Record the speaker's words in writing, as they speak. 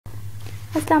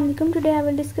Assalamualaikum. Today I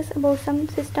will discuss about some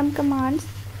system commands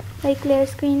like clear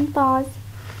screen, pause,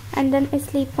 and then a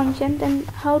sleep function, then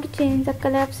how to change the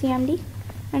color of CMD,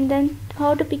 and then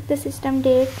how to pick the system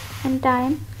date and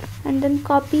time, and then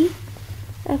copy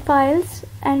files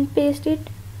and paste it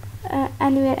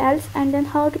anywhere else, and then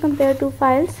how to compare two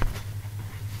files,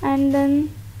 and then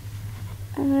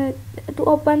to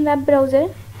open web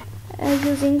browser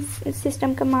using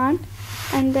system command,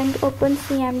 and then to open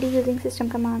CMD using system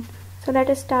command. So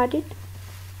let us start it.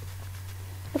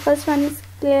 The first one is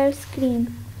clear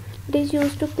screen. It is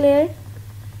used to clear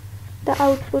the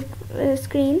output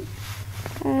screen.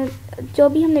 जो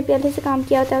भी हमने पहले से काम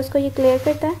किया होता है उसको ये क्लियर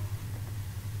करता है.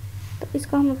 तो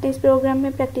इसको हम अपने इस प्रोग्राम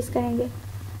में प्रैक्टिस करेंगे.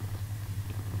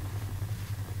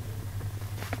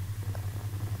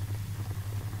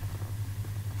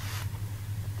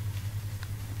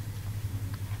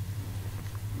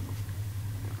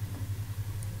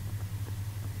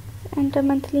 Enter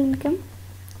monthly income,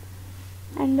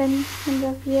 and then number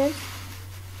of years,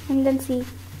 and then see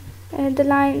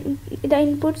the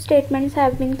input statements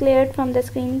have been cleared from the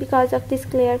screen because of this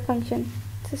clear function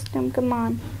system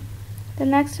command. The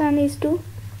next one is to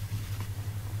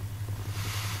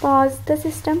pause the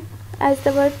system. As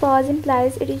the word pause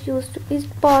implies, it is used to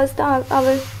pause our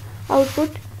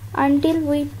output until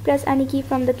we press any key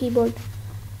from the keyboard.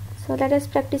 So let us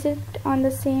practice it on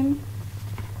the same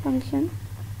function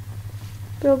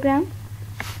program.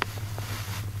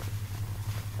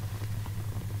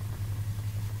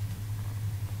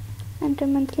 Enter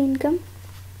monthly income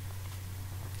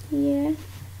here,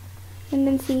 and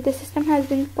then see the system has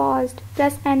been paused.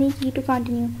 Press any key to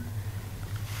continue.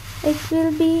 It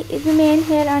will remain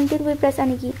here until we press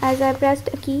any key. As I pressed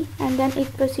a key, and then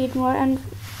it proceed more and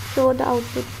show the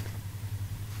output.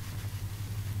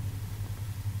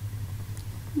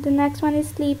 The next one is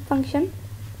sleep function.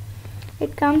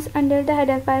 It comes under the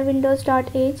header file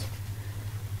windows.h.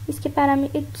 its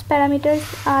parameters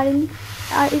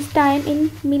is time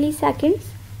in milliseconds.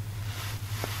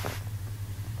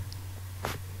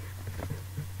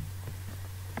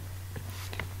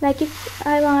 Like if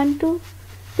I want to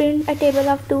print a table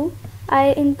of 2,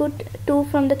 I input 2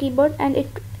 from the keyboard and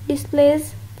it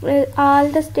displays all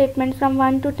the statements from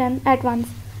 1 to 10 at once.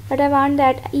 But I want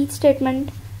that each statement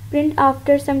print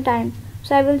after some time,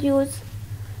 so I will use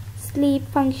sleep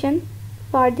function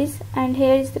for this, and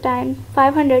here is the time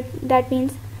 500, that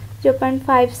means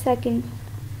 0.5 seconds.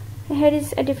 Here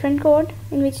is a different code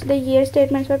in which the year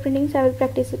statements were printing, so I will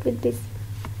practice it with this.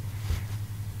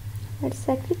 Let's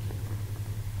check it.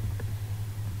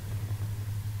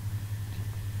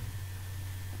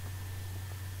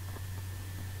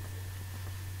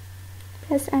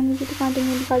 Press any key to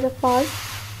continue because of pause,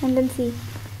 and then see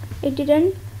it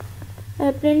didn't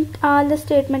print all the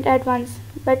statement at once,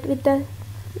 but with the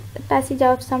passage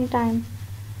of some time.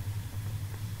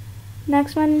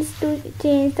 Next one is to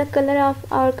change the color of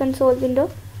our console window.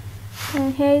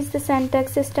 Here is the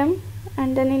syntax system,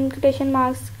 and then in quotation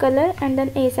marks color, and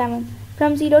then A7.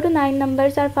 From 0 to 9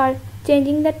 numbers are for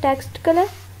changing the text color,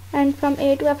 and from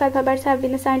A to F alphabets have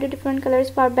been assigned to different colors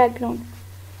for background.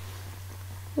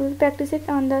 We will practice it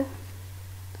on the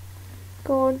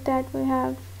code that we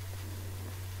have.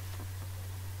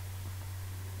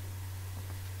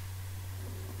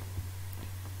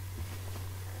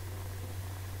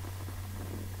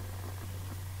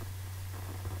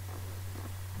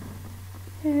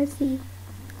 See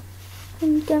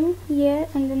income here,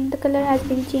 and then the color has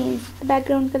been changed. The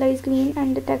background color is green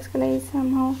and the text color is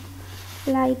somehow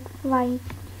light white,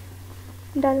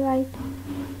 dull white.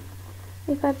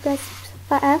 If I press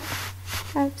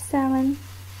F7,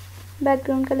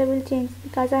 background color will change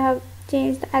because I have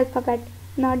changed the alphabet,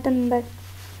 not the number.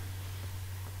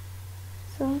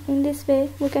 So in this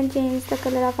way we can change the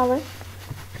color of our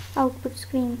output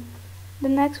screen. The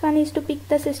next one is to pick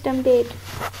the system date.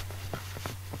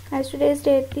 As today's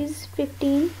date is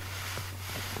 15,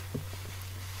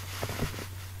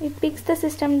 it picks the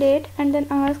system date and then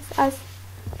asks us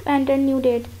to enter new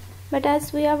date. But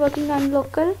as we are working on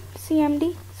local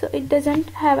CMD, so it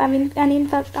doesn't have any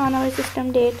impact on our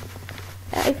system date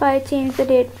if I change the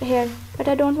date here. But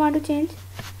I don't want to change,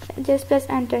 just press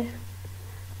enter.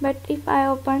 But if I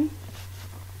open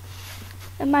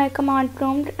my command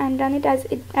prompt and run it as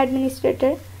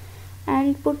administrator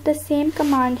and put the same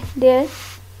command there,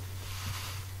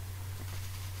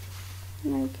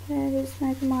 like here is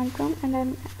my command prompt, and I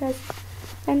press,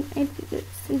 and it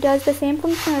does the same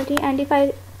functionality. And if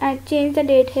I change the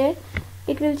date here,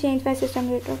 it will change my system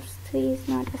date. Of 3 is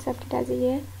not accepted as a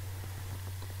year.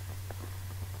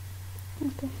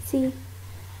 Okay, see,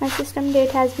 my system date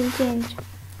has been changed.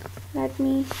 Let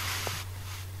me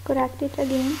correct it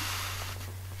again.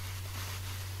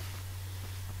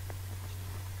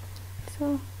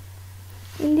 So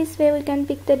in this way we can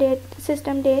pick the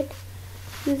system date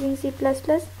using C++,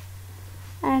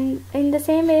 and in the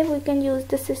same way we can use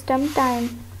the system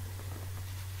time.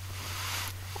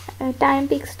 Time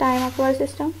picks time of our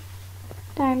system,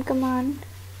 time command,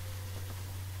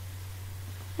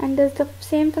 and does the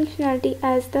same functionality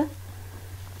as the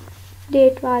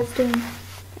date was doing.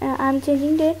 I'm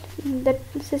changing date. The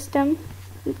system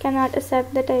cannot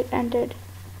accept the type entered.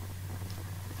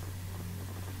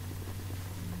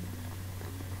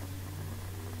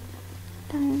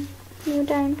 Time, new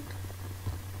time.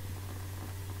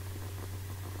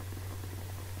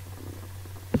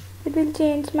 It will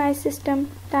change my system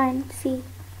time. See,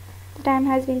 the time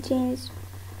has been changed.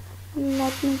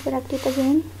 Let me correct it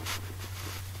again.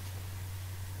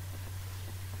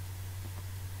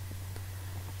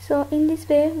 So in this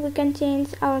way we can change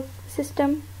our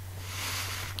system,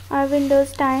 our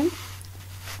Windows time,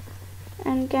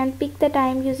 and can pick the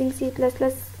time using C++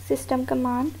 system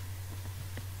command.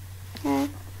 And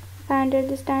if I enter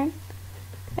this time,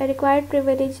 a required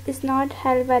privilege is not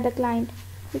held by the client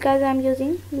because I am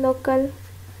using local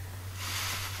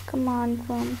command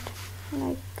prompt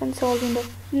like console window.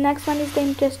 The next one is the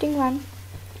interesting one,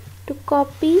 to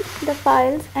copy the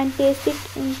files and paste it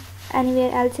in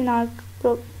anywhere else in our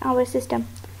system.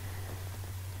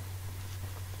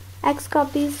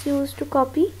 Xcopy is used to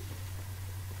copy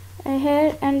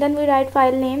here, and then we write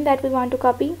file name that we want to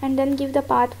copy and then give the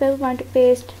path where we want to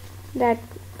paste that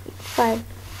file.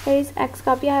 Here is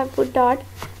xcopy. I have put dot.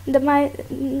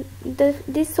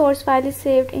 This source file is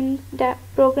saved in the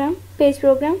page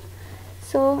program,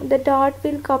 so the dot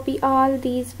will copy all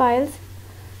these files,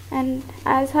 and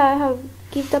as I have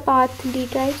give the path d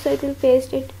type, so it will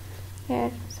paste it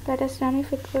here. So let us run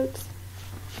if it works.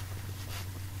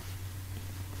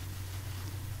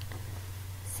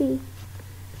 See,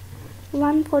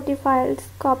 140 files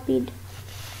copied.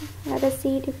 Let us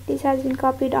see if this has been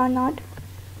copied or not.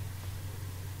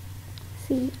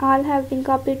 See, all have been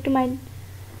copied to my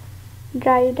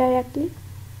drive directly.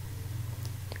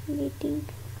 Deleting.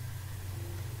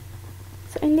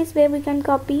 So in this way we can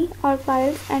copy our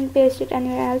files and paste it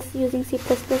anywhere else using C++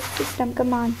 system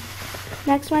command.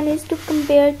 Next one is to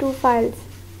compare two files.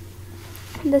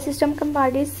 The system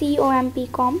command is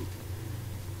compcom.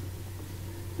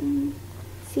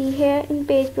 See, here in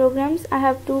page programs I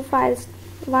have two files,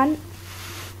 1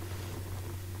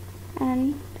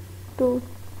 and 2.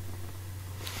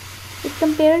 It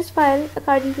compares file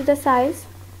according to the size.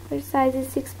 Its size is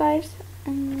 6 bytes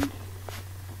and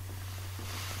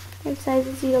its size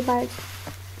is 0 bytes.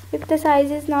 If the size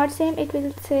is not same, it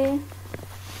will say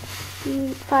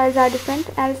files are different,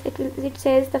 else it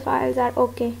says the files are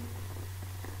okay.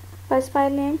 First file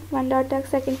name 1.txt,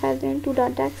 second file name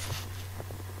 2.txt.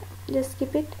 Just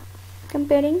skip it.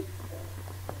 Comparing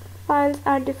files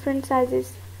are different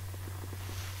sizes.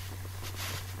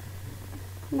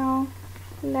 Now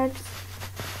let's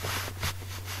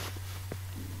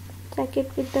check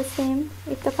it with the same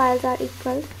if the files are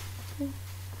equal.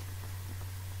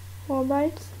 4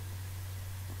 bytes,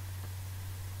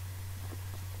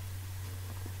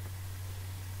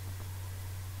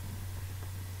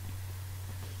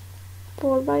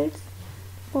 4 bytes,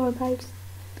 4 bytes.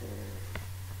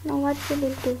 Now what will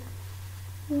it do?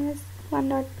 Yes,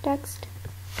 1.txt,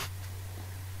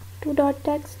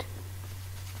 2.txt.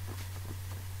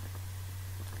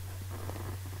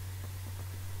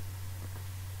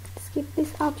 Skip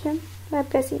this option by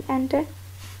pressing enter.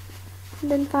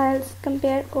 Then files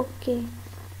compare okay.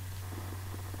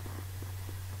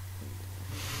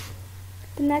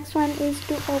 The next one is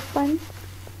to open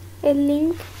a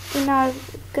link in our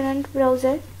current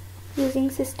browser using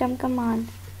system command.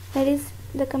 That is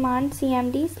the command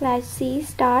cmd/c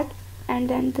start and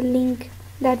then the link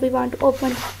that we want to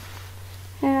open.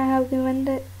 Here I have given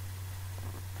the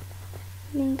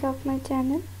link of my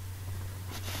channel.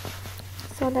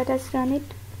 So let us run it.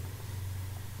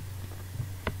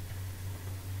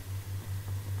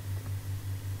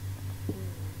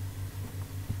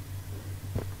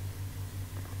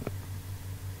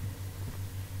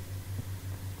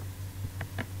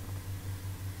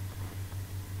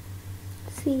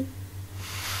 See,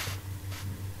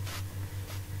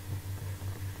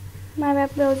 my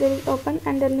web browser is open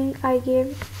and the link I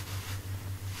gave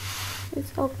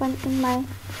is open in my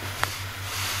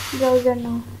browser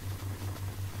now.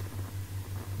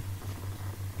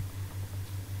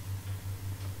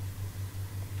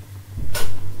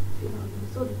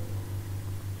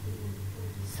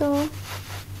 So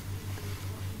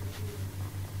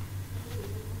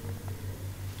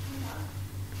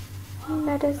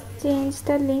let let us change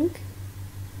the link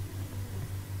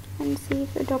and see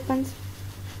if it opens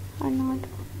or not.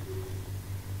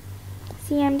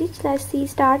 cmd/c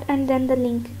start and then the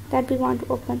link that we want to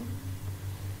open,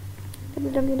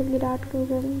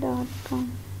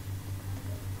 www.google.com.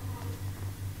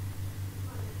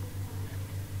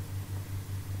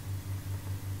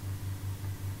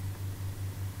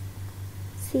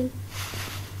 See,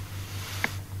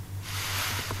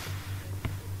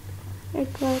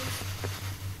 it works.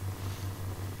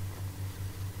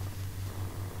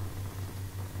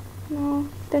 Now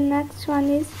the next one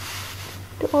is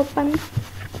to open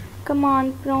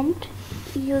command prompt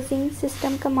using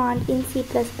system command in C++.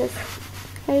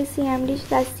 Here is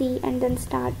cmd/c and then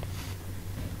start.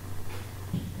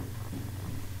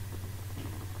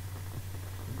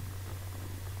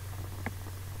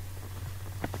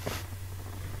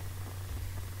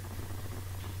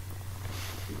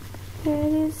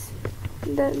 Here is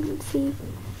the see,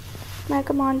 my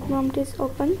command prompt is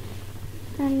open,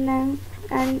 and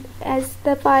as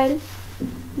the file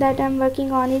that I'm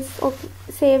working on is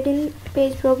saved in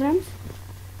page programs,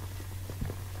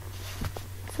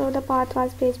 so the path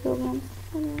was page programs.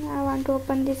 I want to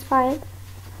open this file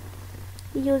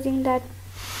using the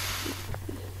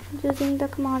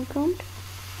command prompt.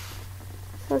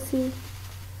 So see,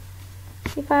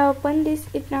 if I open this,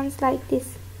 it runs like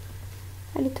this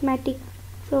arithmetic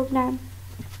program.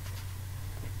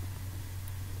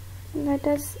 Let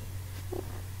us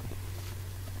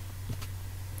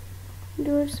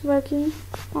do its working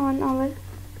on our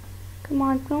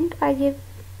command prompt. I give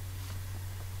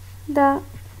the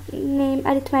name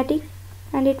arithmetic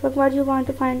and it was what you want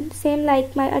to find, same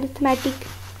like my arithmetic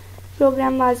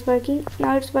program was working.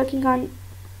 Now it's working on,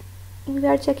 we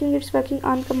are checking it's working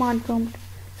on command prompt.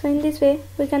 So in this way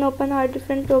we can open our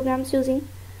different programs using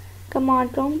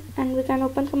command prompt, and we can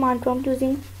open command prompt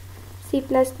using C++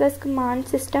 command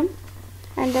system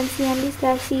and then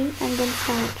cmd/c and then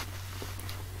start.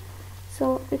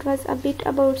 So it was a bit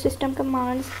about system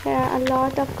commands. There are a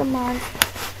lot of commands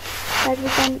that we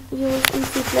can use in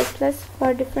C++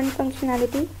 for different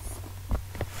functionalities.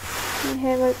 We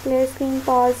have a clear screen,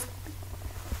 pause,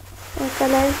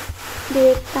 color,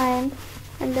 date, time,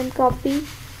 and then copy,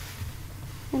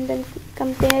 and then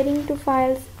comparing to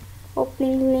files,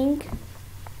 opening link,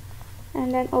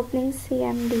 and then opening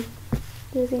cmd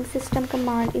using system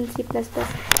command in C++.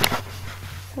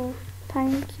 So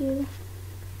thank you.